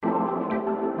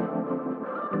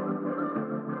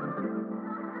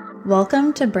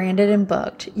Welcome to Branded and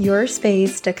Booked, your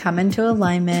space to come into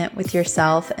alignment with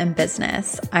yourself and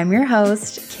business. I'm your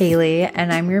host, Kaylee,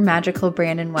 and I'm your magical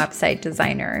brand and website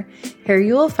designer. Here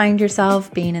you will find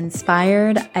yourself being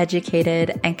inspired,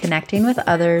 educated, and connecting with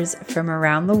others from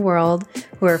around the world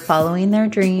who are following their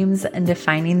dreams and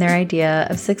defining their idea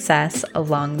of success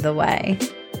along the way.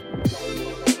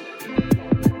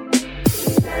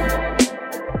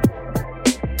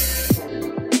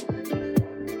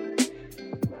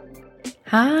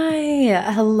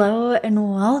 Hi, hello,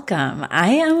 and welcome.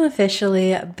 I am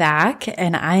officially back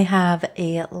and I have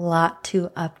a lot to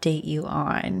update you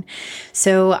on.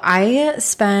 So I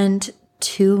spent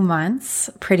 2 months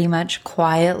pretty much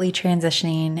quietly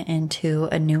transitioning into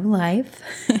a new life.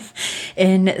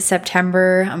 In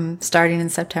September, starting in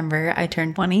September, I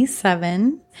turned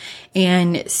 27.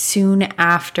 And soon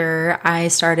after, I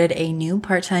started a new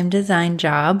part-time design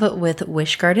job with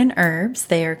Wish Garden Herbs.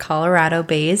 They are Colorado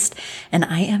based, and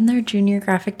I am their junior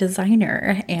graphic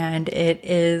designer. And it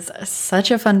is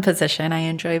such a fun position. I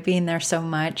enjoy being there so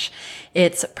much.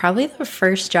 It's probably the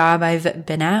first job I've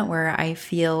been at where I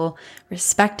feel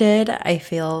respected, I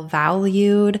feel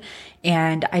valued,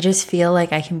 and I just feel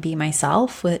like I can be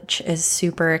myself, which is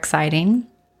super exciting.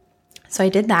 So I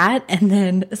did that. And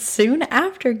then soon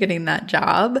after getting that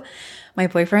job, my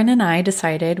boyfriend and I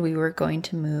decided we were going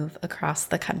to move across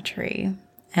the country,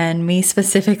 and me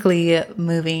specifically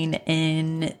moving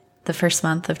in the first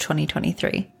month of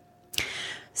 2023.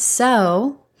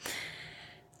 So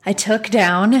I took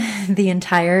down the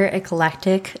entire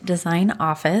Eclectic Design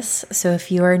office. So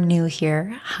if you are new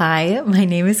here, hi, my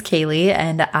name is Kaylee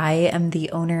and I am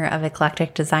the owner of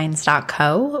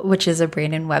eclecticdesigns.co, which is a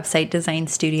brand and website design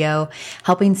studio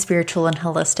helping spiritual and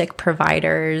holistic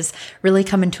providers really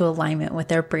come into alignment with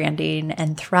their branding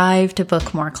and thrive to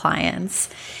book more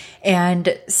clients.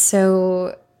 And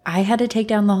so I had to take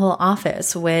down the whole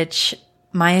office, which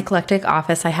my eclectic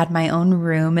office, I had my own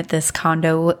room at this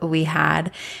condo we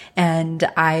had, and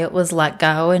I was let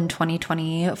go in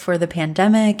 2020 for the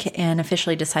pandemic and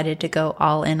officially decided to go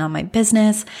all in on my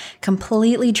business,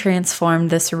 completely transformed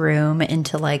this room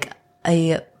into like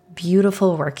a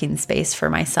beautiful working space for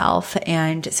myself.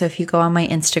 And so if you go on my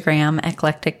Instagram,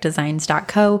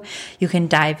 eclecticdesigns.co, you can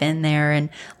dive in there and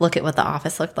look at what the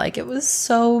office looked like. It was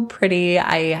so pretty.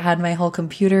 I had my whole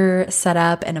computer set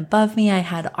up, and above me, I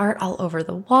had art all over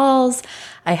the walls.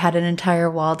 I had an entire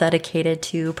wall dedicated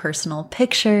to personal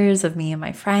pictures of me and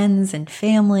my friends and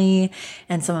family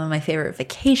and some of my favorite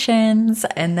vacations.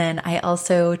 And then I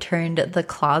also turned the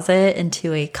closet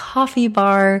into a coffee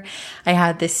bar. I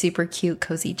had this super cute,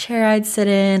 cozy chair I'd sit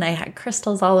in. I had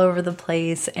crystals all over the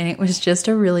place, and it was just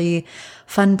a really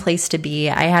fun place to be.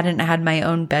 I hadn't had my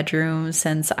own bedroom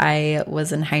since I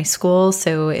was in high school,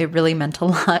 so it really meant a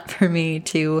lot for me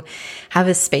to have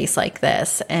a space like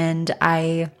this. And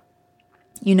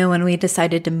when we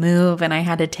decided to move and I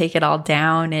had to take it all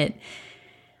down, it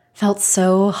felt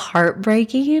so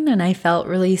heartbreaking and I felt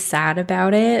really sad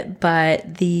about it.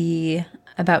 But the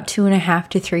about 2.5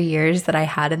 to 3 years that I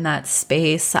had in that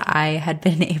space, I had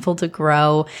been able to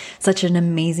grow such an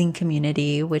amazing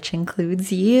community, which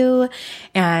includes you.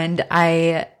 And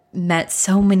I met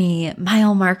so many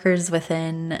mile markers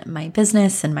within my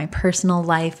business and my personal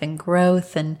life and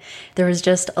growth. And there was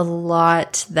just a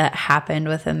lot that happened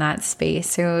within that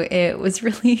space. So it was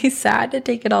really sad to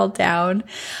take it all down.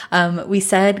 We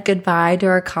said goodbye to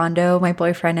our condo. My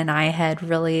boyfriend and I had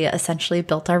really essentially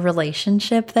built our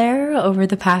relationship there over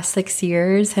the past 6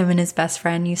 years. Him and his best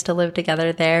friend used to live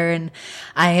together there. And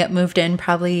I moved in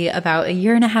probably about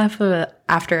 1.5 years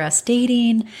after us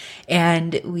dating,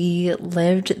 and we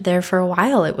lived there for a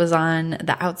while. It was on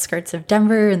the outskirts of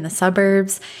Denver in the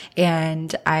suburbs,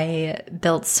 and I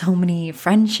built so many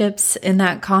friendships in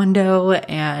that condo,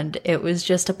 and it was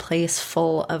just a place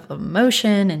full of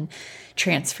emotion and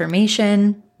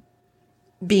transformation.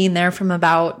 Being there from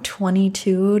about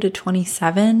 22 to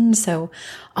 27, so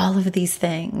all of these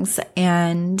things.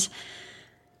 And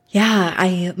yeah,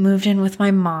 I moved in with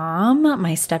my mom,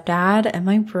 my stepdad, and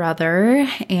my brother,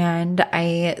 and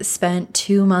I spent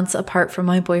 2 months apart from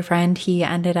my boyfriend. He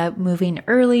ended up moving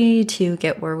early to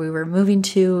get where we were moving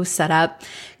to, set up,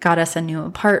 got us a new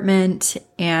apartment,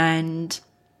 and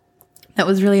that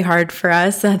was really hard for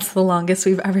us. That's the longest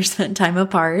we've ever spent time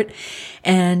apart.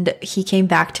 And he came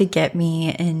back to get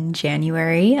me in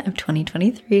January of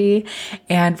 2023.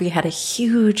 And we had a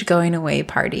huge going away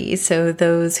party. So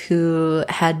those who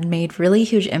had made really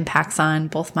huge impacts on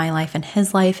both my life and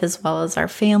his life, as well as our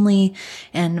family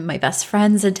and my best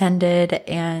friends attended.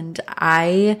 And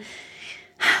I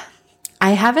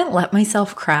I haven't let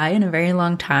myself cry in a very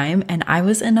long time, and I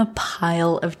was in a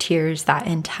pile of tears that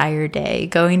entire day,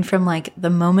 going from like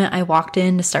the moment I walked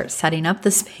in to start setting up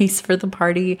the space for the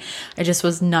party. I just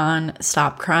was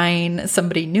non-stop crying.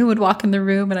 Somebody new would walk in the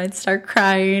room and I'd start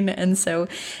crying. And so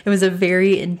it was a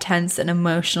very intense and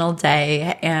emotional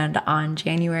day. And on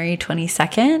January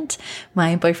 22nd,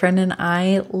 my boyfriend and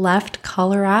I left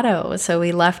Colorado. So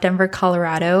we left Denver,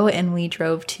 Colorado, and we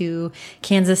drove to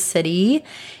Kansas City,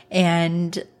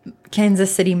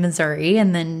 Missouri,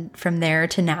 and then from there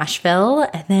to Nashville,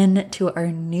 and then to our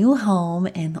new home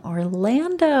in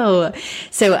Orlando.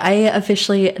 So I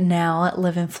officially now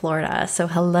live in Florida. So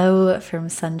hello from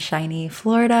sunshiny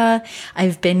Florida.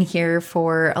 I've been here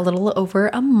for a little over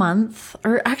a month,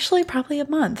 or actually probably a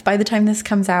month. By the time this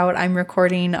comes out, I'm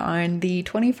recording on the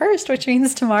 21st, which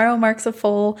means tomorrow marks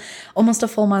almost a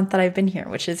full month that I've been here,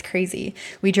 which is crazy.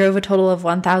 We drove a total of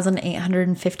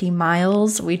 1,850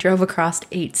 miles. We drove across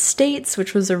 8 states,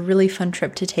 which was a really fun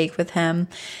trip to take with him.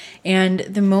 And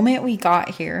the moment we got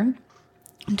here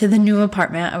to the new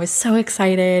apartment, I was so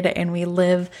excited. And we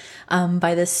live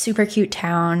by this super cute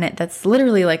town that's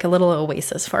literally like a little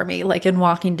oasis for me. Like in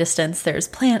walking distance, there's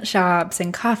plant shops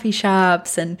and coffee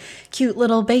shops and cute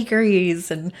little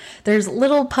bakeries, and there's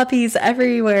little puppies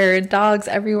everywhere and dogs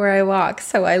everywhere I walk.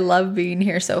 So I love being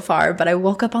here so far. But I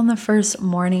woke up on the first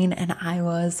morning and I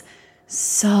was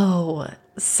so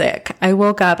sick. I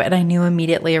woke up and I knew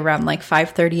immediately around like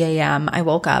 5:30 a.m. I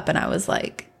woke up and I was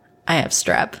like, I have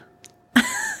strep.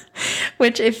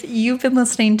 Which, if you've been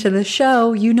listening to the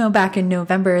show, you know back in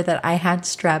November that I had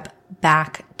strep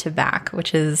back to back,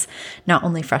 which is not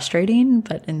only frustrating,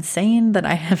 but insane that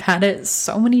I have had it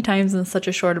so many times in such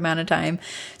a short amount of time.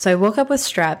 So I woke up with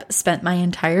strep, spent my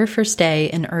entire first day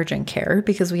in urgent care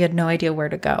because we had no idea where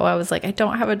to go. I was like, I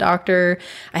don't have a doctor.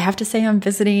 I have to say I'm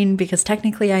visiting because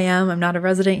technically I am. I'm not a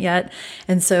resident yet.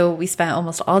 And so we spent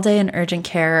almost all day in urgent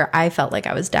care. I felt like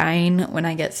I was dying. When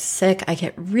I get sick, I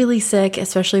get really sick,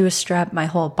 especially with strep. My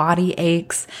whole body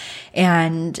aches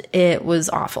and it was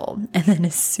awful. And then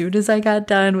as soon as I got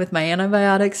done with my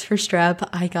antibiotics for strep,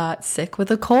 I got sick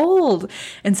with a cold.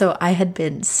 And so I had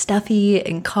been stuffy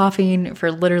and coughing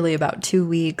for literally about 2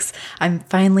 weeks. I'm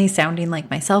finally sounding like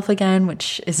myself again,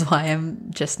 which is why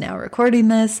I'm just now recording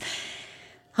this.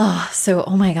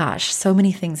 Oh my gosh, so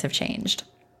many things have changed.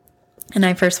 And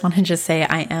I first want to just say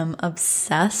I am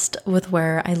obsessed with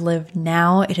where I live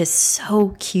now. It is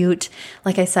so cute.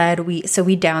 Like I said, we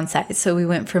downsized. So we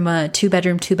went from a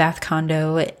 2-bedroom, 2-bath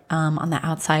condo on the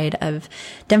outside of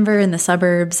Denver in the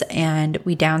suburbs, and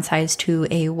we downsized to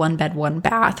a 1-bed,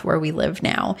 1-bath where we live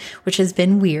now, which has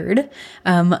been weird.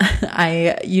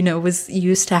 I was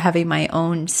used to having my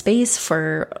own space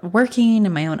for working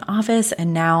in my own office,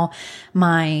 and now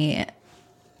my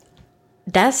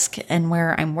desk and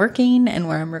where I'm working and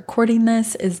where I'm recording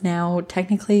this is now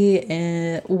technically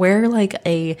where like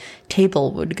a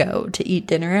table would go to eat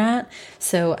dinner at.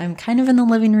 So I'm kind of in the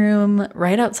living room,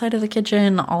 right outside of the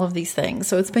kitchen, all of these things.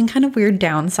 So it's been kind of weird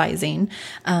downsizing.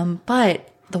 But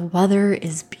the weather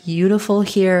is beautiful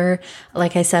here.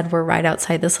 Like I said, we're right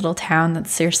outside this little town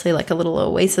that's seriously like a little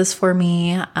oasis for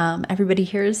me. Everybody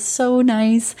here is so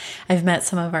nice. I've met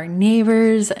some of our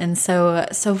neighbors, and so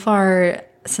far,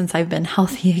 since I've been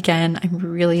healthy again, I'm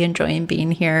really enjoying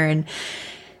being here. And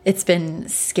it's been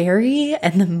scary,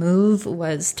 and the move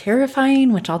was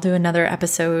terrifying, which I'll do another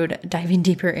episode diving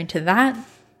deeper into that.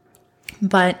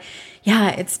 But yeah,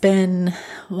 it's been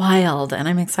wild, and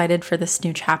I'm excited for this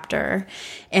new chapter.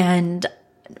 And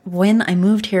when I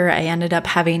moved here, I ended up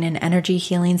having an energy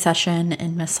healing session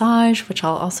and massage, which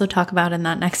I'll also talk about in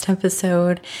that next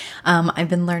episode. I've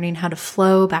been learning how to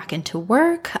flow back into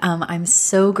work. I'm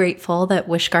so grateful that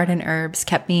Wish Garden Herbs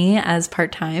kept me as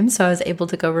part-time, so I was able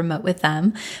to go remote with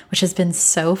them, which has been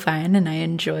so fun, and I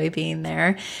enjoy being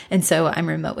there. And so I'm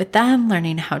remote with them,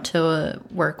 learning how to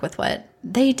work with what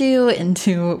they do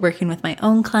into working with my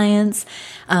own clients.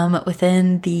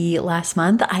 Within the last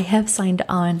month, I have signed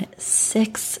on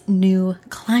 6 new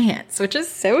clients, which is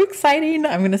so exciting.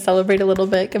 I'm going to celebrate a little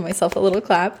bit, give myself a little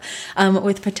clap,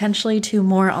 with potentially 2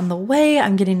 more on the way.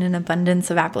 I'm getting an abundance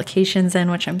of applications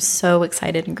in, which I'm so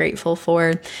excited and grateful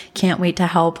for. Can't wait to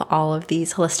help all of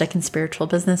these holistic and spiritual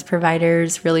business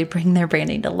providers really bring their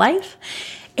branding to life.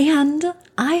 And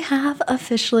I have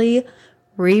officially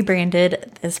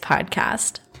rebranded this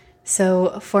podcast.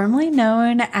 So, formerly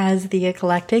known as the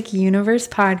Eclectic Universe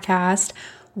Podcast,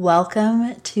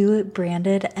 welcome to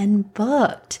Branded and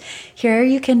Booked. Here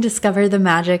you can discover the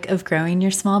magic of growing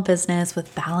your small business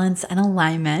with balance and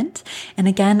alignment. And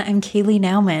again, I'm Kaylee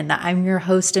Nauman. I'm your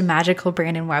host and magical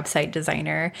brand and website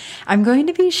designer. I'm going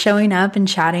to be showing up and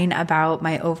chatting about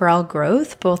my overall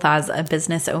growth, both as a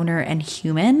business owner and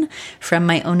human, from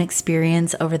my own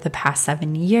experience over the past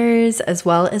 7 years, as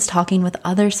well as talking with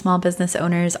other small business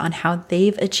owners on how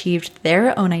they've achieved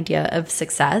their own idea of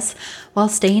success while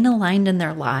staying aligned in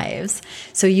their lives.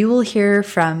 So you will hear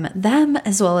from them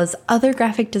as well as other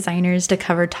graphic designers to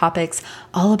cover topics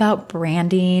all about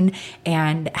branding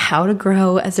and how to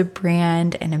grow as a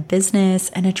brand and a business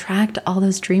and attract all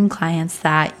those dream clients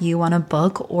that you want to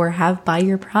book or have buy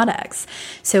your products.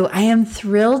 So I am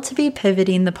thrilled to be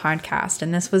pivoting the podcast.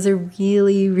 And this was a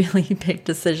really, really big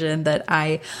decision that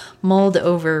I mulled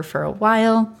over for a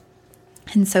while.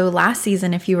 And so last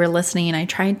season, if you were listening, I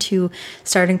tried to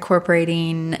start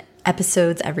incorporating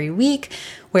episodes every week,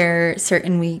 where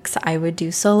certain weeks I would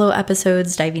do solo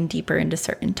episodes diving deeper into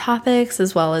certain topics,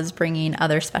 as well as bringing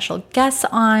other special guests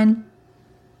on,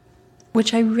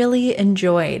 which I really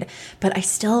enjoyed, but I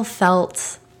still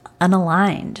felt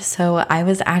unaligned. So I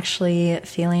was actually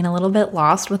feeling a little bit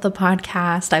lost with the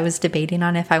podcast. I was debating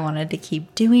on if I wanted to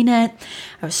keep doing it.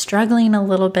 I was struggling a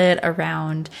little bit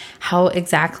around how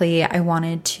exactly I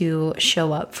wanted to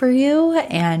show up for you.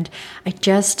 And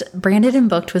Branded and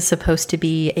Booked was supposed to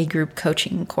be a group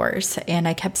coaching course. And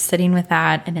I kept sitting with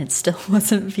that and it still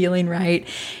wasn't feeling right.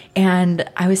 And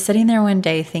I was sitting there one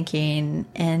day thinking,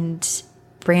 and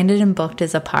Branded and Booked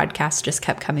as a podcast just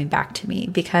kept coming back to me,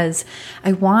 because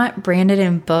I want Branded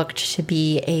and Booked to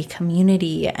be a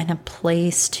community and a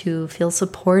place to feel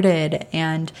supported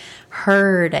and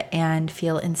heard and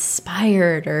feel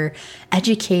inspired or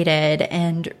educated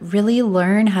and really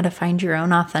learn how to find your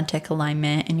own authentic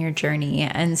alignment in your journey.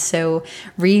 And so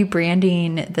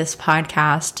rebranding this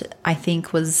podcast, I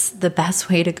think, was the best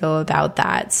way to go about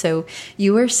that. So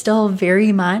you are still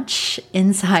very much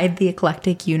inside the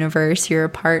eclectic universe. You're a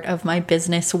part of my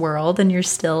business world and you're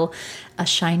still a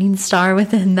shining star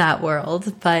within that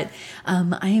world. But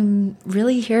I'm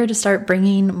really here to start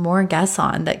bringing more guests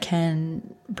on that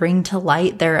can bring to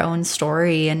light their own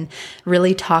story and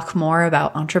really talk more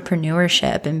about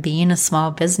entrepreneurship and being a small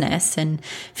business, and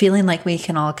feeling like we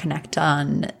can all connect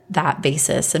on that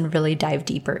basis and really dive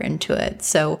deeper into it.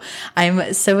 So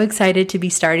I'm so excited to be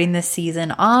starting this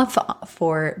season off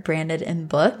for Branded and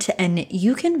Booked. And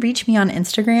you can reach me on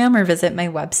Instagram or visit my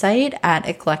website at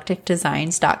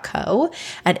eclecticdesigns.co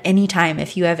at any time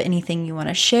if you have anything you want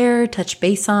to share, touch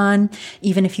base on,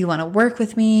 even if you want to work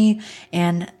with me.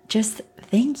 And just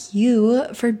thank you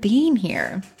for being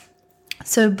here.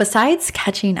 So besides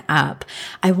catching up,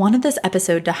 I wanted this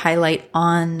episode to highlight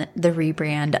on the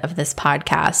rebrand of this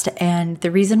podcast. And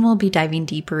the reason we'll be diving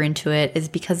deeper into it is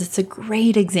because it's a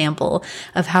great example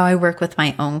of how I work with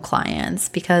my own clients,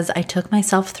 because I took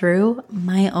myself through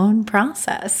my own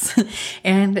process.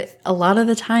 And a lot of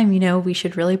the time, we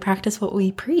should really practice what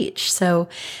we preach. So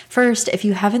first, if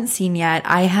you haven't seen yet,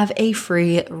 I have a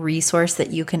free resource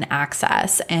that you can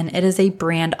access, and it is a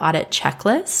brand audit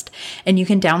checklist, and you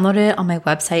can download it on my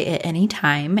website at any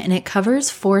time. And it covers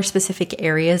 4 specific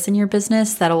areas in your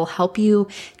business that will help you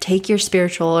take your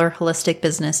spiritual or holistic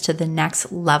business to the next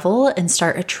level and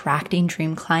start attracting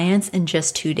dream clients in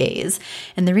just 2 days.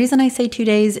 And the reason I say 2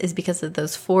 days is because of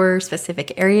those 4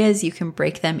 specific areas. You can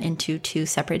break them into 2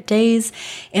 separate days.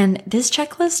 And this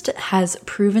checklist has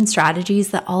proven strategies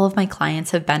that all of my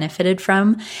clients have benefited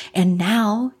from. And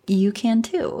now you can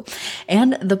too.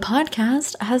 And the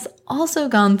podcast has also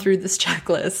gone through this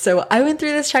checklist. So I went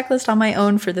through this checklist on my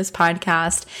own for this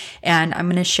podcast, and I'm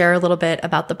going to share a little bit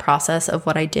about the process of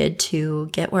what I did to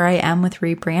get where I am with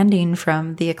rebranding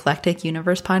from the Eclectic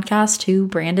Universe podcast to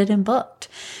Branded and Booked.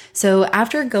 So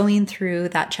after going through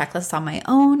that checklist on my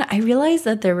own, I realized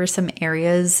that there were some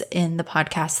areas in the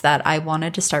podcast that I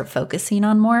wanted to start focusing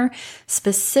on more,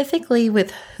 specifically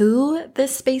with who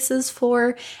this space is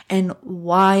for and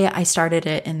why I started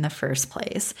it in the first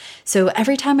place. So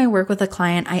every time I work with a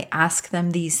client, I ask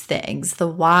them these things, the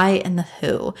why and the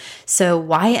who. So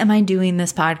why am I doing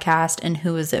this podcast and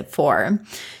who is it for?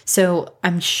 So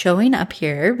I'm showing up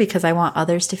here because I want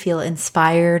others to feel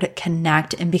inspired,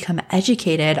 connect, and become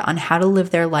educated on how to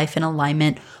live their life in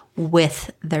alignment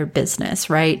with their business,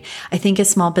 right? I think as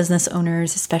small business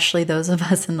owners, especially those of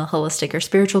us in the holistic or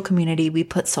spiritual community, we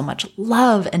put so much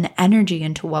love and energy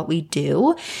into what we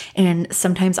do. And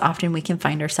sometimes often we can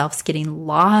find ourselves getting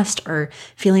lost or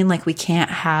feeling like we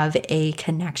can't have a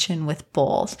connection with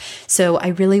both. So I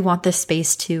really want this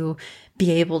space to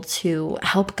be able to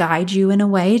help guide you in a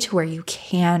way to where you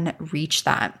can reach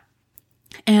that.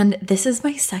 And this is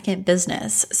my second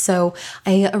business. So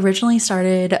I originally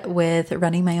started with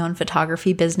running my own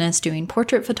photography business, doing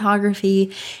portrait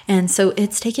photography. And so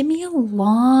it's taken me a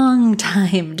long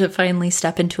time to finally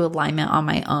step into alignment on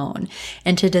my own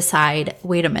and to decide,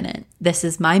 wait a minute, this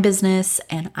is my business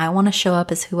and I want to show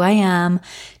up as who I am,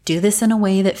 do this in a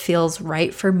way that feels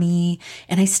right for me.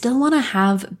 And I still want to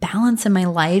have balance in my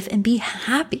life and be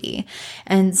happy.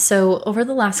 And so over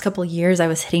the last couple of years, I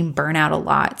was hitting burnout a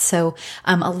lot. So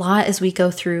a lot as we go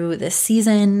through this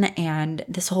season and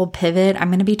this whole pivot, I'm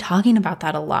going to be talking about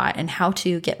that a lot and how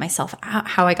to get myself out,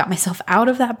 how I got myself out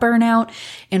of that burnout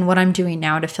and what I'm doing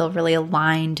now to feel really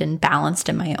aligned and balanced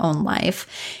in my own life.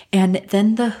 And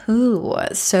then the who.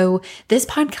 So this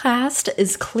podcast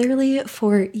is clearly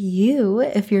for you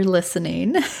if you're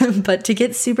listening, but to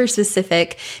get super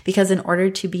specific, because in order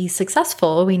to be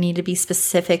successful, we need to be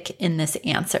specific in this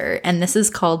answer. And this is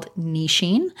called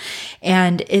niching.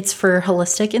 And it's for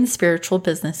holistic and spiritual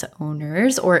business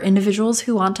owners or individuals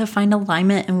who want to find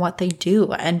alignment in what they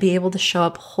do and be able to show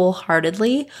up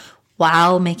wholeheartedly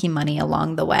while making money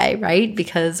along the way, right?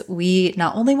 Because we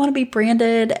not only want to be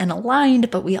branded and aligned,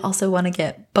 but we also want to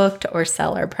get booked or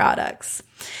sell our products.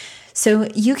 So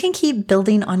you can keep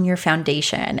building on your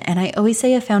foundation. And I always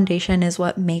say a foundation is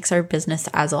what makes our business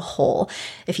as a whole.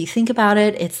 If you think about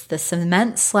it, it's the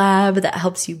cement slab that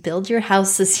helps you build your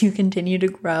house as you continue to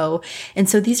grow. And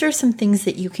so these are some things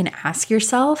that you can ask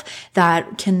yourself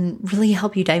that can really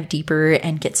help you dive deeper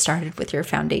and get started with your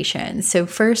foundation. So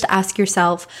first, ask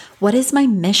yourself, what is my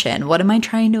mission? What am I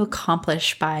trying to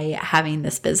accomplish by having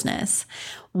this business?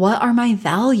 What are my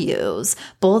values,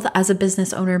 both as a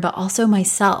business owner, but also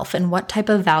myself? And what type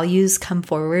of values come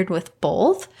forward with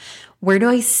both? Where do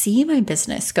I see my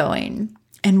business going?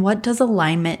 And what does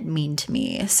alignment mean to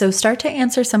me? So start to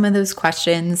answer some of those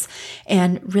questions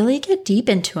and really get deep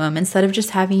into them instead of just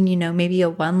having, maybe a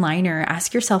one-liner.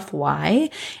 Ask yourself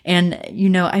why. And,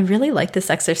 I really like this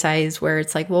exercise where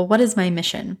it's like, well, what is my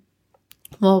mission?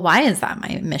 Well, why is that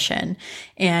my mission?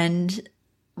 And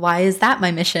why is that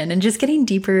my mission? And just getting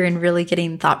deeper and really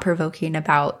getting thought-provoking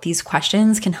about these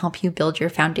questions can help you build your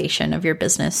foundation of your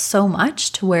business so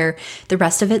much to where the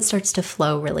rest of it starts to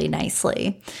flow really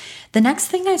nicely. The next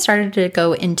thing I started to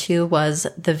go into was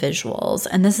the visuals.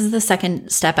 And this is the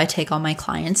second step I take all my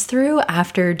clients through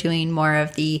after doing more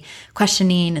of the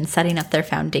questioning and setting up their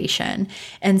foundation.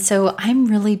 And so I'm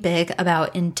really big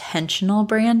about intentional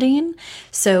branding.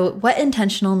 So what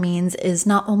intentional means is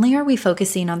not only are we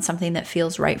focusing on something that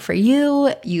feels right for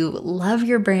you, you love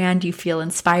your brand, you feel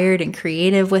inspired and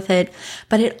creative with it,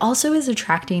 but it also is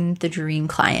attracting the dream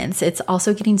clients. It's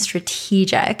also getting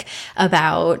strategic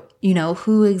about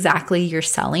who exactly you're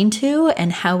selling to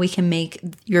and how we can make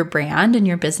your brand and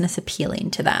your business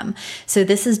appealing to them. So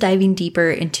this is diving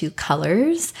deeper into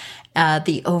colors,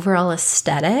 the overall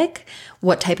aesthetic,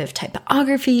 what type of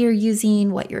typography you're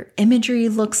using, what your imagery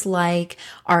looks like.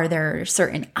 Are there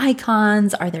certain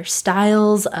icons? Are there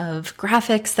styles of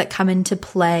graphics that come into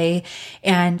play?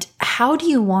 And how do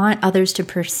you want others to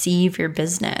perceive your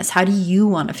business? How do you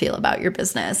want to feel about your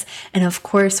business? And of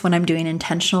course, when I'm doing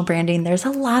intentional branding, there's a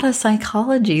lot of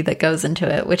psychology that goes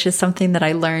into it, which is something that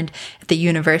I learned at the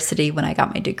university when I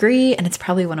got my degree. And it's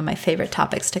probably one of my favorite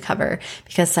topics to cover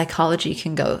because psychology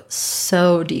can go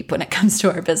so deep when it comes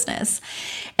to our business.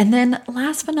 And then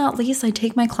last but not least, I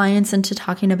take my clients into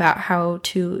talking about how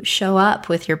to show up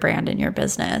with your brand in your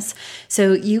business.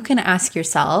 So you can ask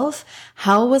yourself,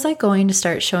 how was I going to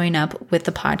start showing up with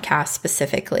the podcast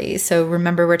specifically? So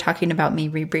remember, we're talking about me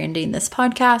rebranding this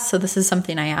podcast. So this is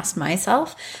something I asked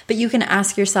myself, but you can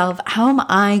ask yourself, how am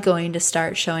I going to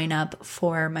start showing up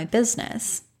for my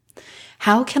business?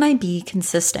 How can I be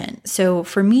consistent? So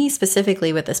for me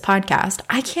specifically with this podcast,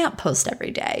 I can't post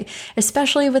every day,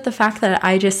 especially with the fact that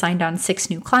I just signed on 6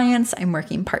 new clients. I'm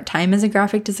working part-time as a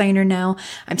graphic designer now.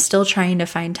 I'm still trying to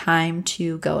find time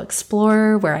to go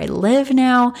explore where I live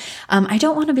now. I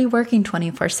don't want to be working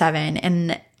 24/7,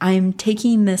 and I'm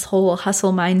taking this whole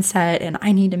hustle mindset and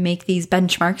I need to make these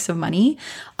benchmarks of money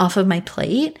off of my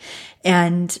plate.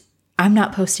 And I'm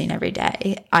not posting every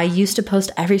day. I used to post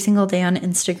every single day on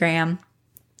Instagram.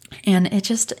 And it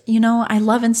just, I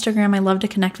love Instagram. I love to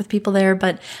connect with people there,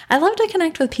 but I love to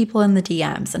connect with people in the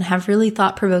DMs and have really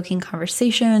thought-provoking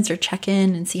conversations or check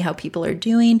in and see how people are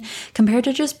doing compared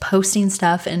to just posting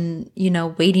stuff and,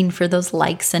 waiting for those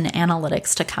likes and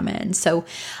analytics to come in. So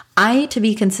to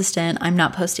be consistent, I'm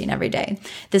not posting every day.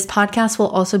 This podcast will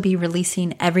also be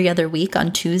releasing every other week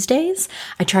on Tuesdays.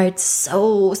 I tried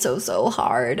so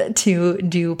hard to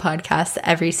do podcasts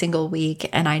every single week,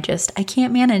 and I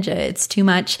can't manage it. It's too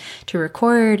much to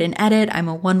record and edit. I'm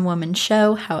a one-woman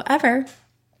show. However,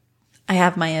 I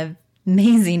have my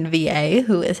amazing VA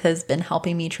who has been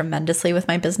helping me tremendously with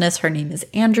my business. Her name is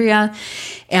Andrea,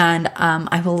 and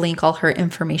I will link all her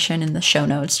information in the show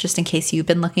notes just in case you've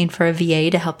been looking for a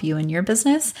VA to help you in your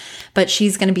business. But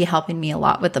she's going to be helping me a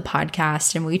lot with the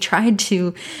podcast,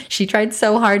 and she tried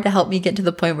so hard to help me get to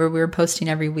the point where we were posting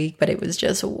every week, but it was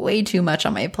just way too much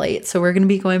on my plate. So we're going to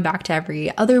be going back to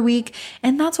every other week,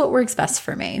 and that's what works best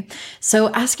for me.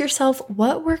 So ask yourself,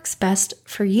 what works best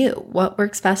for you? What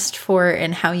works best for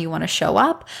and how you want to show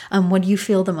up? What do you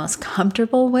feel the most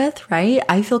comfortable with, right?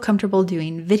 I feel comfortable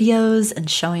doing videos and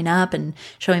showing up and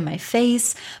showing my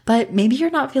face, but maybe you're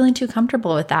not feeling too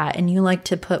comfortable with that and you like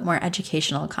to put more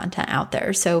educational content out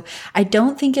there. So I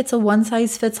don't think it's a one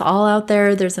size fits all out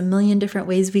there. There's a million different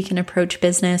ways we can approach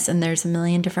business, and there's a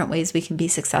million different ways we can be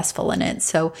successful in it.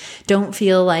 So don't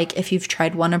feel like if you've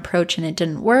tried one approach and it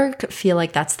didn't work, feel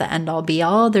like that's the end all be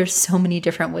all. There's so many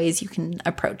different ways you can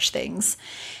approach things.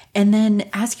 And then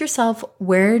ask yourself,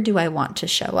 where do I want to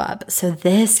show up? So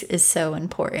this is so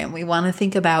important. We want to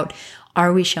think about,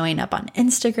 are we showing up on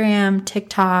Instagram,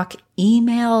 TikTok,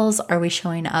 emails? Are we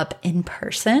showing up in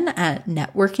person at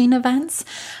networking events?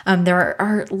 There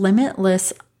are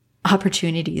limitless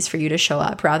opportunities for you to show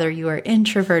up, whether you are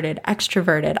introverted,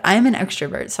 extroverted. I'm an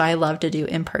extrovert, so I love to do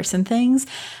in-person things.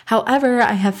 However,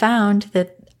 I have found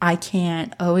that I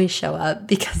can't always show up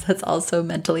because that's also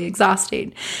mentally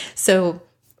exhausting. So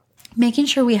making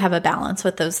sure we have a balance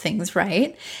with those things,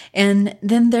 right? And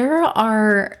then there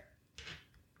are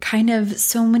kind of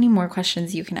so many more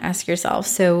questions you can ask yourself.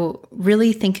 So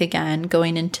really think again,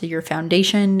 going into your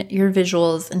foundation, your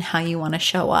visuals, and how you want to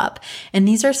show up. And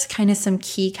these are kind of some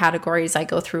key categories I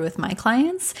go through with my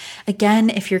clients. Again,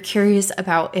 if you're curious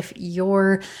about if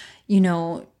you're,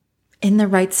 in the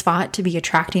right spot to be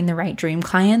attracting the right dream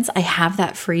clients, I have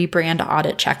that free brand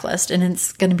audit checklist, and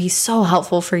it's going to be so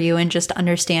helpful for you in just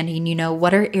understanding,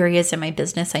 what are areas in my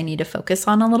business I need to focus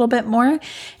on a little bit more,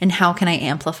 and how can I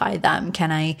amplify them?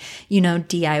 Can I,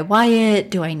 DIY it?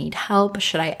 Do I need help?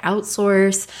 Should I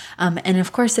outsource? And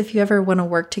of course, if you ever want to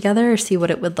work together or see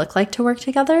what it would look like to work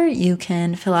together, you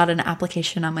can fill out an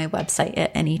application on my website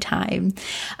at any time.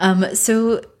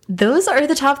 So those are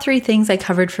the top 3 things I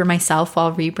covered for myself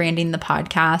while rebranding the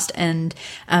podcast. And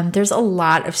there's a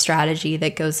lot of strategy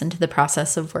that goes into the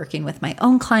process of working with my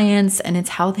own clients, and it's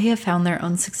how they have found their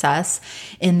own success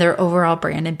in their overall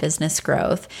brand and business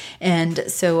growth. And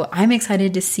so I'm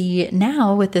excited to see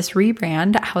now with this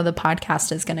rebrand how the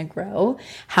podcast is going to grow,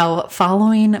 how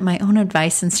following my own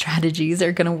advice and strategies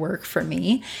are going to work for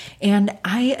me. And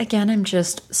I'm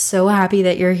just so happy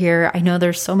that you're here. I know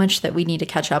there's so much that we need to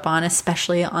catch up on,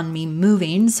 especially on me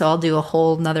moving. So I'll do a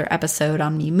whole nother episode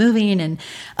on me moving and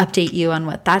update you on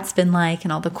what that's been like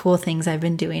and all the cool things I've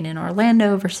been doing in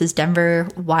Orlando versus Denver,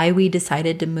 why we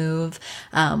decided to move,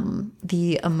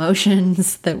 the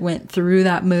emotions that went through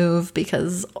that move,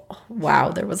 because wow,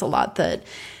 there was a lot that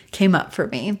came up for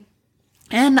me.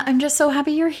 And I'm just so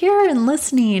happy you're here and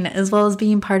listening, as well as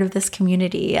being part of this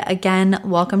community. Again,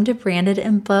 welcome to Branded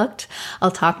and Booked.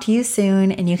 I'll talk to you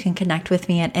soon, and you can connect with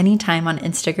me at any time on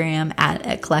Instagram at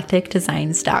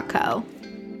eclecticdesigns.co.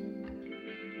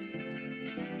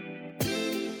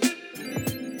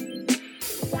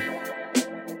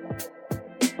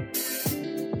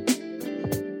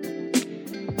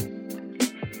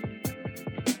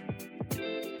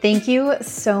 Thank you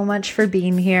so much for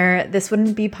being here. This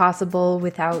wouldn't be possible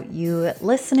without you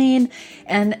listening.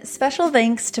 And special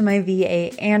thanks to my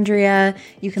VA, Andrea.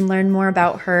 You can learn more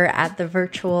about her at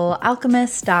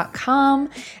thevirtualalchemist.com.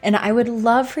 And I would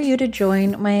love for you to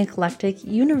join my eclectic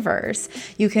universe.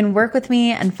 You can work with me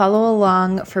and follow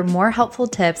along for more helpful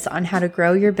tips on how to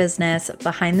grow your business,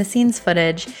 behind the scenes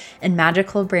footage, and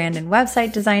magical brand and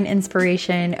website design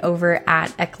inspiration over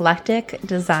at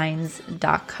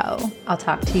eclecticdesigns.co. I'll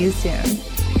talk to you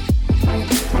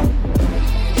soon.